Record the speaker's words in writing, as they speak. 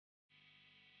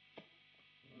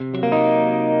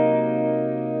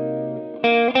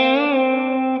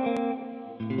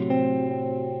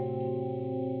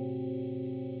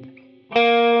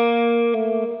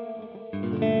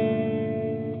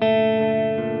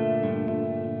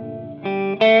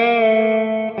Hey,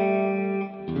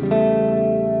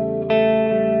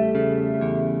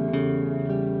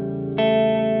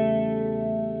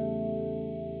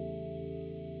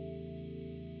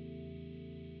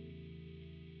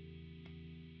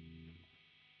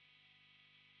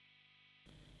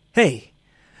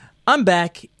 I'm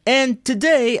back, and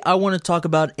today I want to talk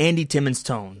about Andy Timmons'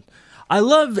 tone. I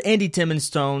love Andy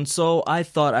Timmons' tone, so I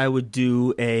thought I would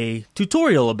do a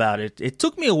tutorial about it. It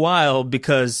took me a while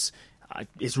because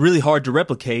it's really hard to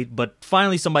replicate, but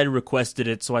finally somebody requested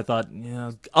it, so I thought,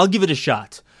 I'll give it a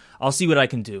shot. I'll see what I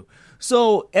can do.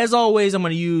 So, as always, I'm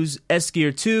going to use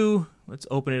S-Gear 2. Let's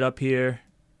open it up here.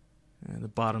 And the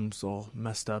bottom's all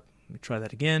messed up. Let me try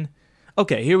that again.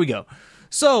 Okay, here we go.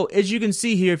 So, as you can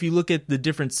see here, if you look at the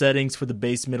different settings for the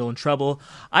bass, middle, and treble,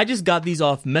 I just got these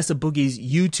off Mesa Boogie's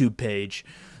YouTube page.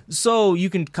 So, you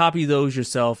can copy those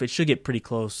yourself. It should get pretty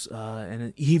close.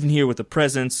 And even here with the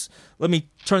presence, let me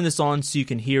turn this on so you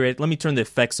can hear it. Let me turn the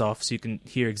effects off so you can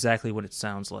hear exactly what it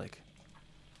sounds like.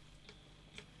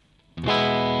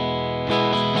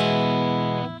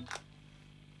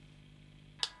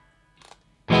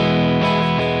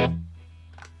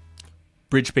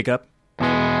 Bridge pickup.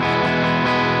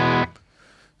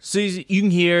 So you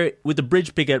can hear with the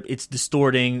bridge pickup, it's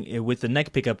distorting. With the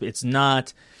neck pickup, it's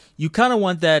not. You kind of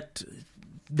want that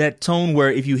tone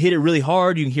where if you hit it really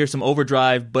hard, you can hear some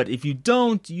overdrive. But if you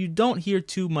don't hear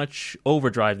too much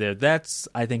overdrive there. That's,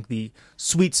 I think, the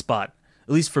sweet spot,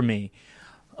 at least for me.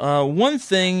 One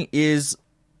thing is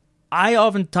I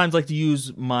oftentimes like to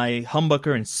use my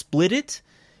humbucker and split it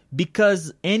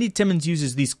because Andy Timmons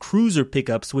uses these cruiser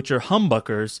pickups, which are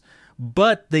humbuckers,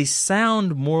 but they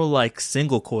sound more like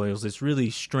single coils. It's really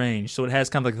strange. So it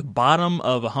has kind of like the bottom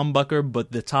of a humbucker,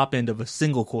 but the top end of a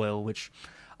single coil, which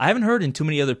I haven't heard in too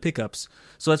many other pickups.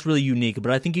 So that's really unique.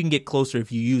 But I think you can get closer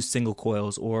if you use single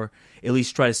coils or at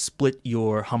least try to split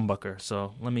your humbucker.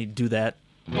 So let me do that.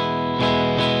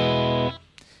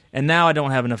 And now I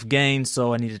don't have enough gain,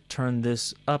 so I need to turn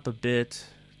this up a bit.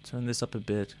 Turn this up a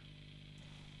bit.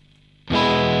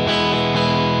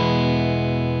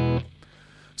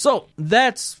 So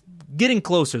that's getting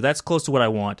closer. That's close to what I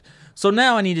want. So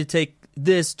now I need to take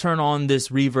this, turn on this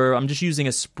reverb. I'm just using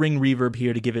a spring reverb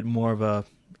here to give it more of a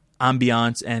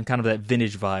ambiance and kind of that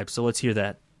vintage vibe. So let's hear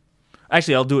that.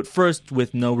 Actually, I'll do it first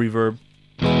with no reverb.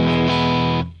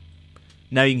 Now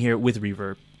you can hear it with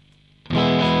reverb.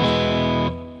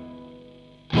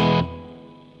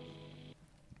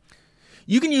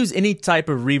 You can use any type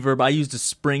of reverb. I used a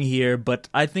spring here, but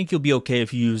I think you'll be okay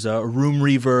if you use a room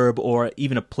reverb or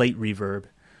even a plate reverb.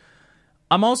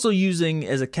 I'm also using,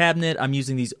 as a cabinet, I'm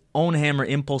using these Own Hammer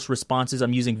impulse responses.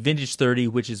 I'm using Vintage 30,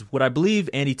 which is what I believe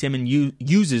Andy Timmons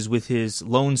uses with his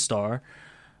Lone Star.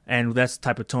 And that's the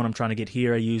type of tone I'm trying to get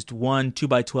here. I used one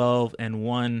 2x12 and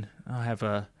one, I have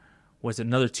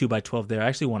another 2x12 there. I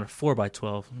actually want a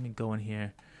 4x12. Let me go in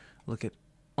here, look at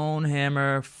Own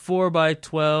Hammer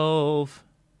 4x12.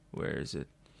 Where is it?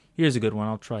 Here's a good one.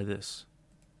 I'll try this.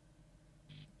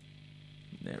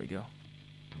 There we go.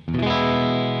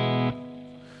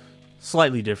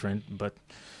 Slightly different, but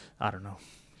I don't know.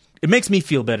 It makes me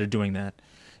feel better doing that.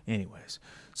 Anyways.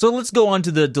 So let's go on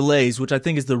to the delays, which I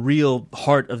think is the real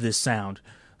heart of this sound.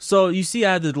 So you see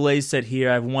I have the delays set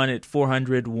here. I have one at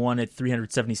 400, one at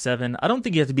 377. I don't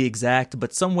think you have to be exact,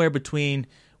 but somewhere between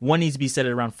one needs to be set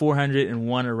at around 400 and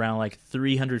one around like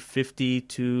 350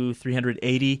 to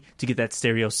 380 to get that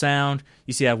stereo sound.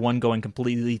 You see I have one going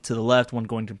completely to the left, one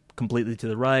going completely to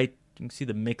the right. You can see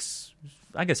the mix,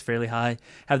 I guess, fairly high.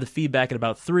 Have the feedback at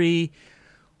about 3.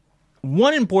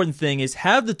 One important thing is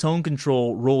have the tone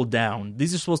control rolled down.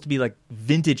 These are supposed to be like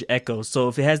vintage echoes. So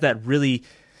if it has that really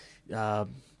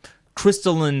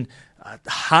crystalline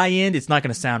high end, it's not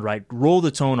going to sound right. Roll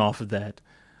the tone off of that.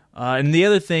 And the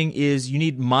other thing is you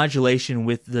need modulation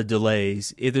with the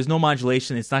delays. If there's no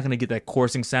modulation, it's not going to get that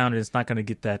coursing sound, and it's not going to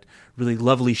get that really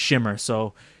lovely shimmer.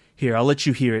 So here, I'll let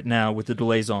you hear it now with the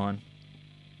delays on.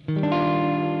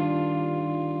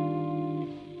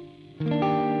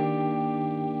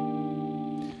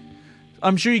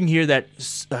 I'm sure you can hear that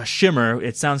shimmer.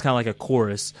 It sounds kind of like a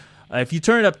chorus. If you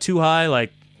turn it up too high,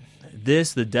 like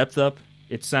this, the depth up,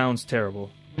 it sounds terrible.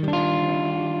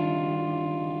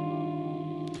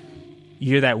 You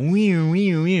hear that wee,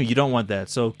 wee, wee. You don't want that.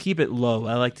 So keep it low.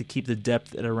 I like to keep the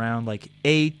depth at around like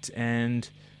 8 and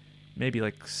maybe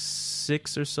like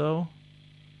 6 or so.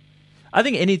 I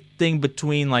think anything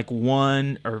between like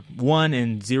 1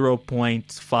 and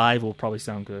 0.5 will probably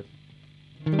sound good.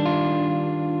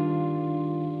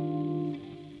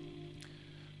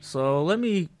 So let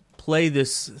me play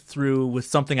this through with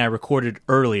something I recorded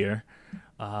earlier.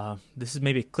 This is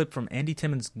maybe a clip from Andy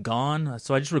Timmons' Gone,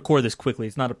 so I just record this quickly.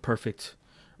 It's not a perfect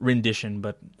rendition,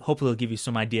 but hopefully it'll give you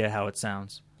some idea how it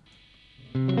sounds.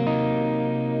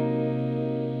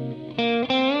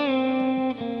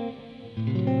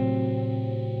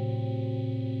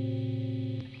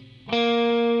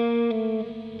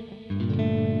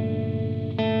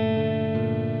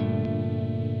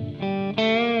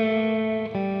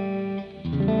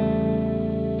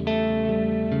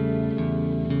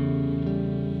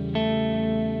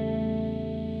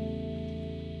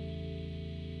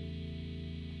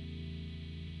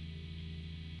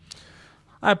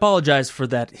 I apologize for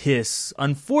that hiss.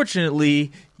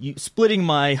 Unfortunately, splitting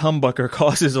my humbucker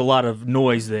causes a lot of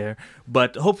noise there,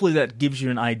 but hopefully that gives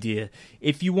you an idea.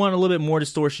 If you want a little bit more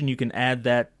distortion, you can add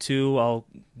that too. I'll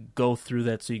go through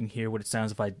that so you can hear what it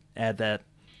sounds if I add that.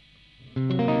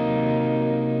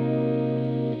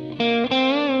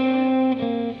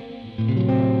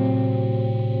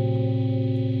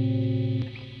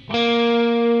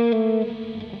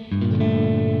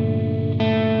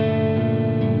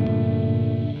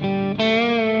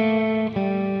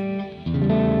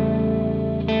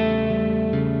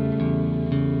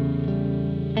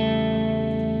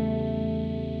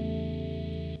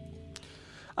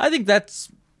 I think that's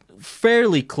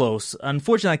fairly close.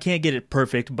 Unfortunately, I can't get it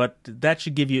perfect, but that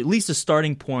should give you at least a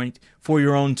starting point for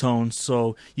your own tone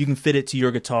so you can fit it to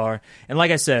your guitar. And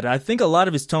like I said, I think a lot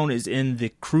of his tone is in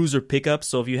the cruiser pickups,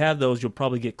 so if you have those, you'll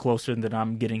probably get closer than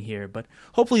I'm getting here. But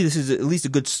hopefully this is at least a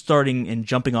good starting and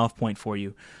jumping off point for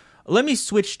you. Let me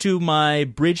switch to my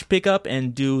bridge pickup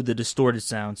and do the distorted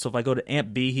sound. So if I go to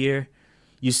Amp B here,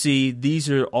 you see these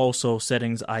are also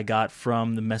settings I got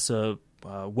from the Mesa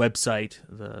website,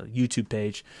 the YouTube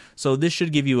page. So this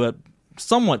should give you a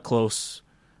somewhat close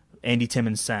Andy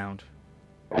Timmons sound.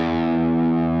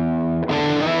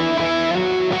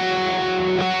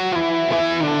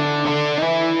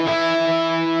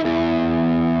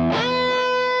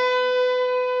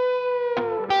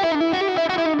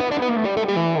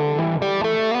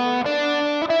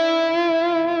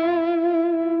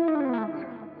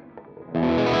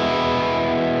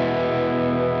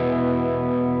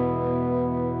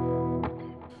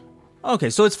 Okay,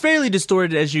 so it's fairly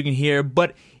distorted as you can hear,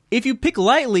 but if you pick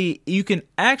lightly, you can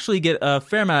actually get a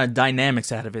fair amount of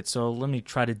dynamics out of it. So let me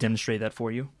try to demonstrate that for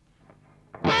you.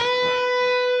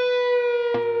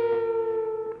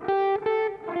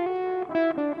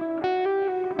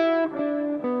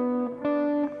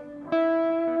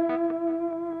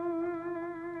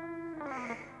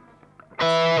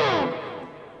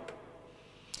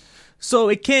 So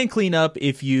it can clean up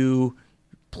if you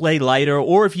play lighter,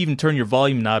 or if you even turn your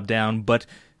volume knob down. But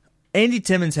Andy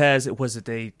Timmons has, was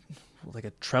it like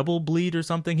a treble bleed or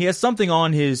something? He has something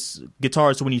on his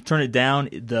guitar, so when you turn it down,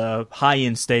 the high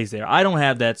end stays there. I don't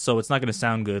have that, so it's not going to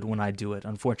sound good when I do it,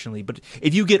 unfortunately. But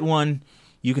if you get one,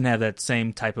 you can have that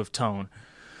same type of tone.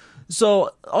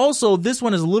 So also, this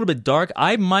one is a little bit dark.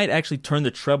 I might actually turn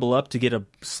the treble up to get a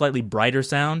slightly brighter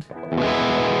sound.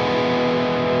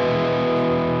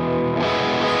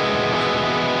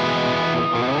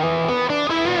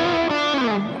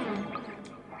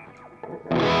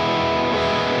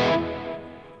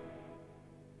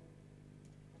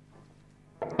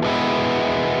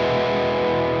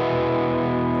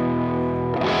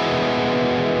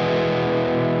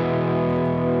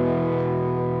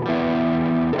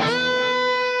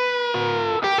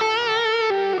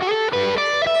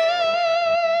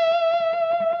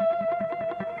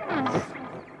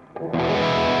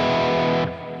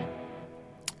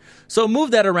 So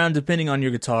move that around depending on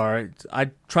your guitar.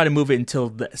 I try to move it until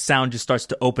the sound just starts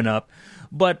to open up.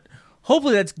 But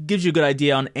hopefully that gives you a good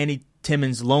idea on Andy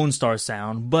Timmons' Lone Star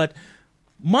sound. But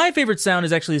my favorite sound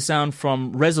is actually a sound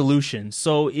from Resolution.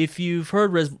 So if you've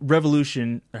heard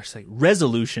Resolution,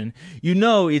 you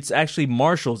know it's actually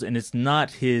Marshall's and it's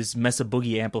not his Mesa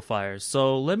Boogie amplifiers.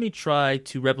 So let me try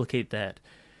to replicate that.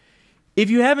 If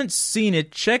you haven't seen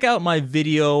it, check out my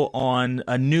video on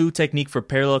a new technique for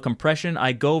parallel compression.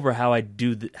 I go over how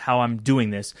I'm doing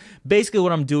this. Basically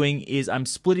what I'm doing is I'm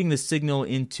splitting the signal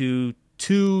into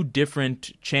two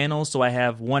different channels. So I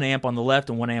have one amp on the left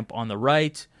and one amp on the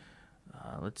right.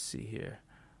 Let's see here.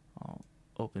 I'll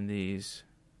open these.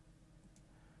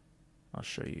 I'll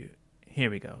show you. Here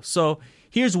we go. So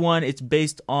here's one. It's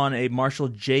based on a Marshall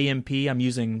JMP. I'm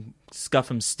using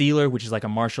Scuffham Steeler, which is like a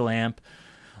Marshall amp.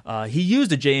 He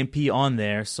used a JMP on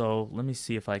there, so let me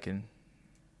see if I can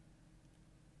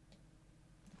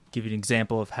give you an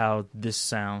example of how this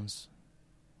sounds.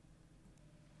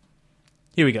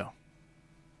 Here we go.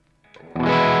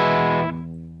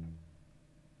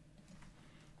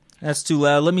 That's too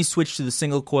loud. Let me switch to the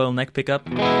single coil neck pickup.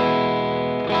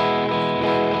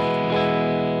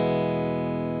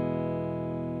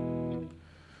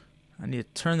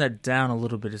 turn that down a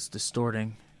little bit. It's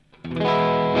distorting. A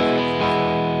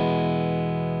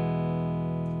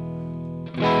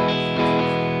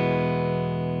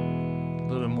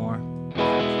little bit more.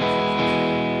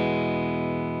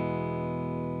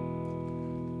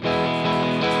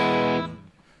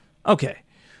 Okay,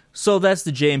 so that's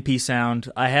the JMP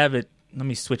sound. I have it. Let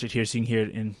me switch it here so you can hear it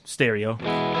in stereo.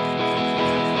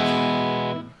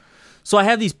 So I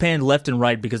have these panned left and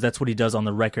right because that's what he does on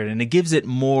the record, and it gives it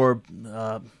more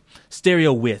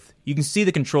stereo width. You can see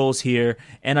the controls here,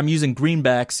 and I'm using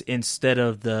greenbacks instead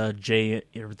of the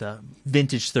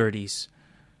vintage 30s.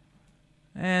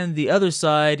 And the other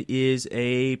side is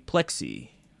a plexi.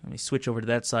 Let me switch over to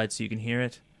that side so you can hear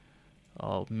it.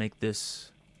 I'll make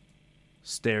this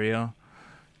stereo.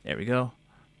 There we go.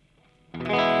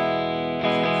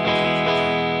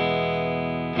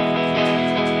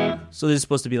 So this is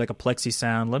supposed to be like a plexi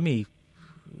sound. Let me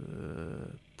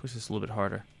push this a little bit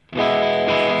harder.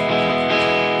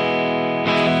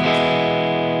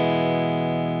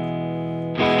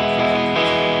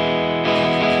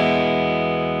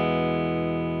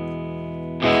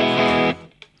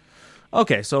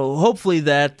 Okay, so hopefully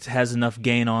that has enough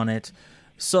gain on it.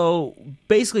 So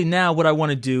basically now what I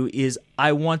want to do is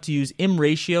I want to use M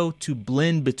ratio to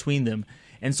blend between them.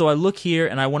 And so I look here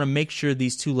and I want to make sure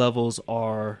these two levels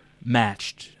are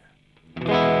matched.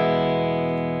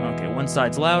 Okay, one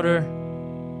side's louder.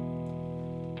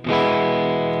 Oh,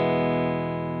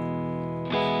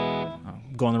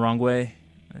 I'm going the wrong way.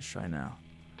 Let's try now.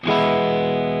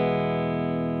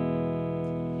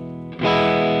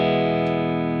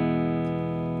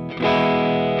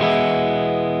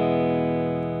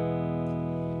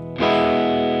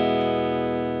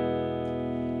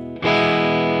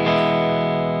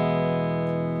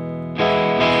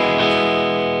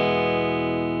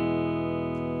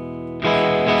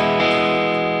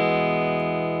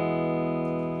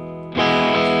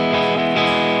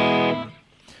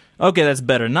 Okay, that's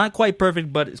better. Not quite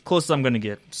perfect, but as close as I'm going to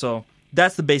get. So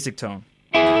that's the basic tone.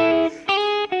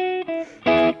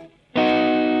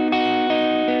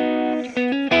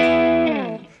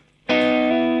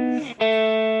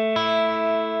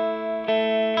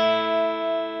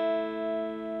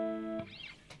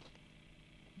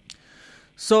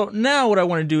 So now what I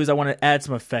want to do is I want to add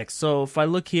some effects. So if I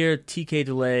look here, TK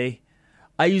delay,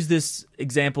 I use this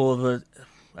example of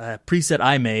a preset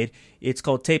I made. It's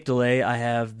called tape delay. I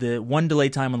have the one delay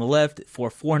time on the left for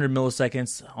 400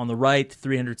 milliseconds. On the right,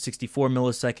 364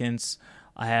 milliseconds.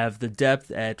 I have the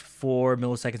depth at 4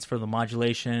 milliseconds for the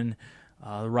modulation.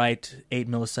 The right, 8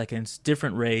 milliseconds.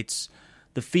 Different rates.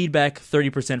 The feedback,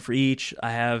 30% for each.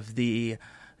 I have the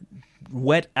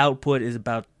wet output is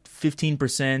about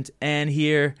 15%. And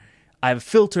here, I have a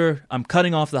filter. I'm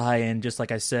cutting off the high end, just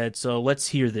like I said. So let's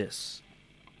hear this.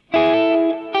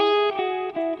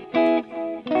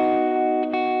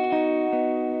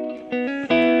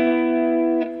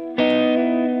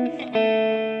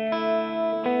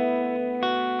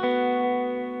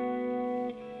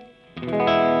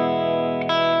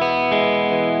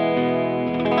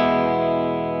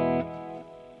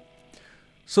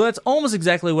 So that's almost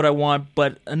exactly what I want,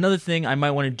 but another thing I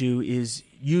might want to do is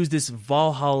use this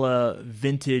Valhalla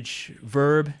vintage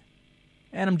verb,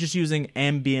 and I'm just using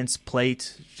ambience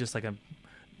plate, just like a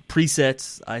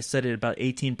preset. I set it at about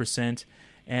 18%,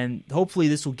 and hopefully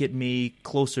this will get me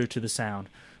closer to the sound.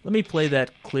 Let me play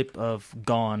that clip of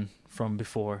Gone from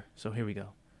before. So here we go.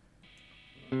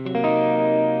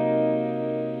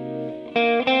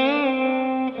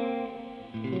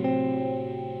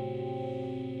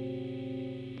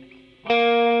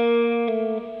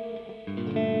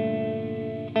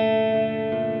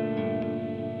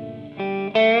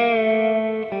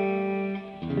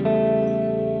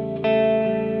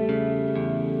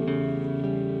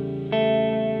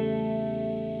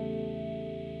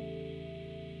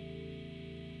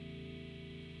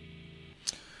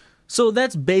 So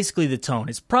that's basically the tone.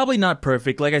 It's probably not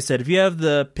perfect. Like I said, if you have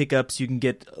the pickups, you can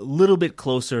get a little bit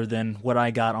closer than what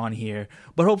I got on here.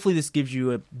 But hopefully this gives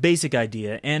you a basic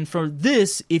idea. And for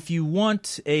this, if you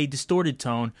want a distorted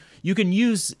tone, you can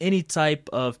use any type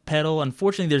of pedal.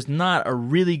 Unfortunately, there's not a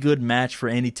really good match for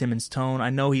Andy Timmons' tone. I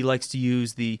know he likes to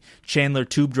use the Chandler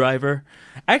tube driver.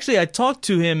 Actually, I talked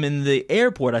to him in the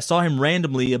airport. I saw him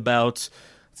randomly about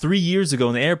 3 years ago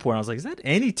in the airport. I was like, is that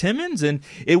Andy Timmons? And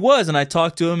it was, and I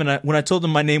talked to him, and when I told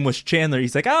him my name was Chandler,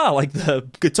 he's like, like the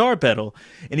guitar pedal.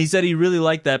 And he said he really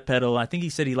liked that pedal. I think he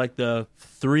said he liked the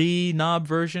 3-knob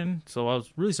version, so I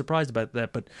was really surprised about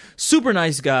that. But super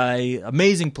nice guy,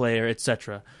 amazing player,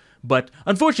 etc. But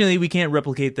unfortunately, we can't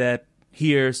replicate that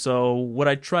here, so what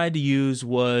I tried to use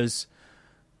was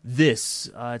this.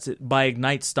 It's by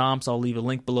Ignite Stomps. I'll leave a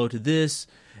link below to this.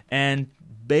 And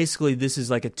basically, this is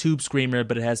like a tube screamer,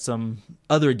 but it has some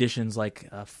other additions like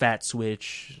a fat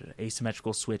switch,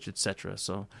 asymmetrical switch, etc.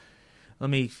 So let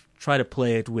me try to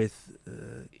play it with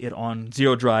it on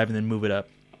 0 drive and then move it up.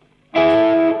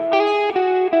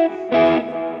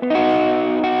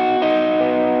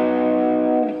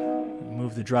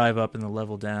 Move the drive up and the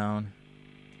level down.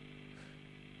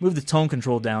 Move the tone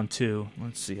control down too.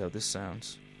 Let's see how this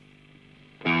sounds.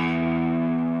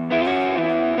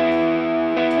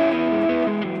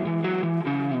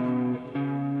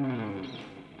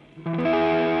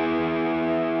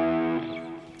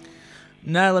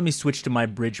 Now let me switch to my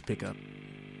bridge pickup.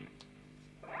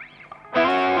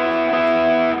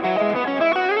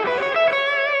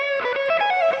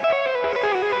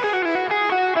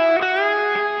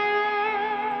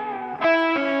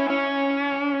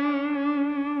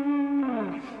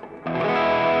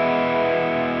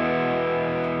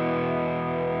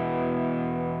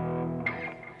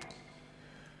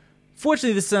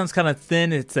 Fortunately, this sounds kind of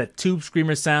thin. It's that tube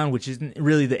screamer sound, which isn't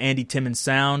really the Andy Timmons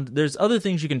sound. There's other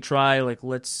things you can try, like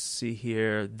let's see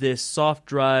here. This soft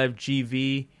drive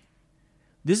GV.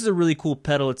 This is a really cool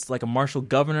pedal. It's like a Marshall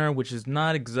Governor, which is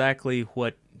not exactly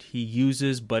what he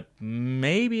uses, but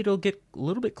maybe it'll get a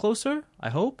little bit closer,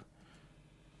 I hope.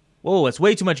 Whoa, that's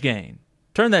way too much gain.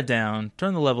 Turn that down.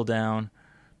 Turn the level down.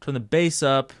 Turn the bass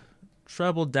up.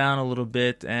 Treble down a little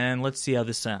bit, and let's see how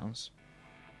this sounds.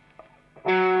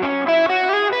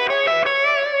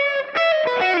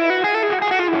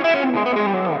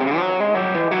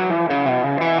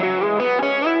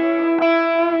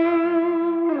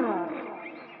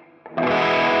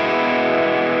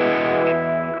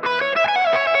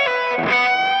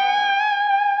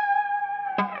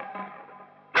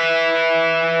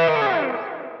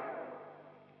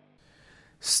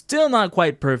 Still not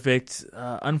quite perfect.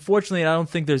 Unfortunately, I don't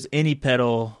think there's any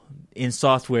pedal in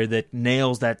software that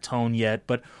nails that tone yet,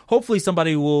 but hopefully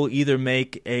somebody will either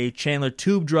make a Chandler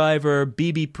tube driver,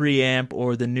 BB preamp,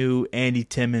 or the new Andy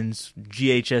Timmons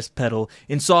GHS pedal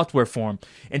in software form.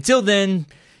 Until then,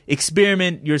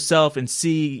 experiment yourself and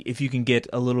see if you can get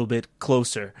a little bit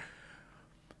closer.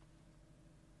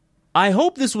 I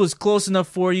hope this was close enough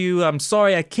for you. I'm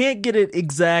sorry I can't get it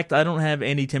exact. I don't have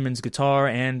Andy Timmons' guitar,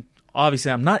 and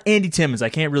obviously I'm not Andy Timmons. I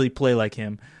can't really play like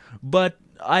him. But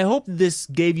I hope this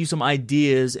gave you some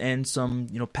ideas and some,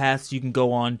 paths you can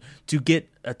go on to get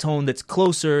a tone that's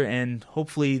closer, and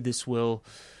hopefully this will,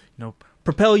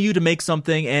 propel you to make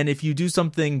something. And if you do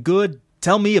something good,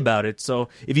 tell me about it. So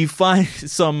if you find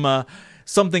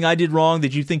something I did wrong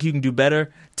that you think you can do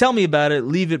better, tell me about it.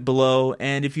 Leave it below.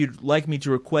 And if you'd like me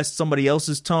to request somebody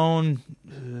else's tone,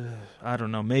 I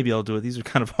don't know. Maybe I'll do it. These are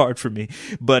kind of hard for me,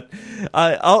 but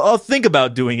I'll think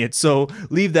about doing it. So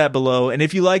leave that below. And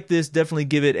if you like this, definitely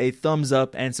give it a thumbs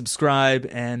up and subscribe.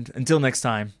 And until next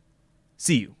time,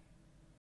 see you.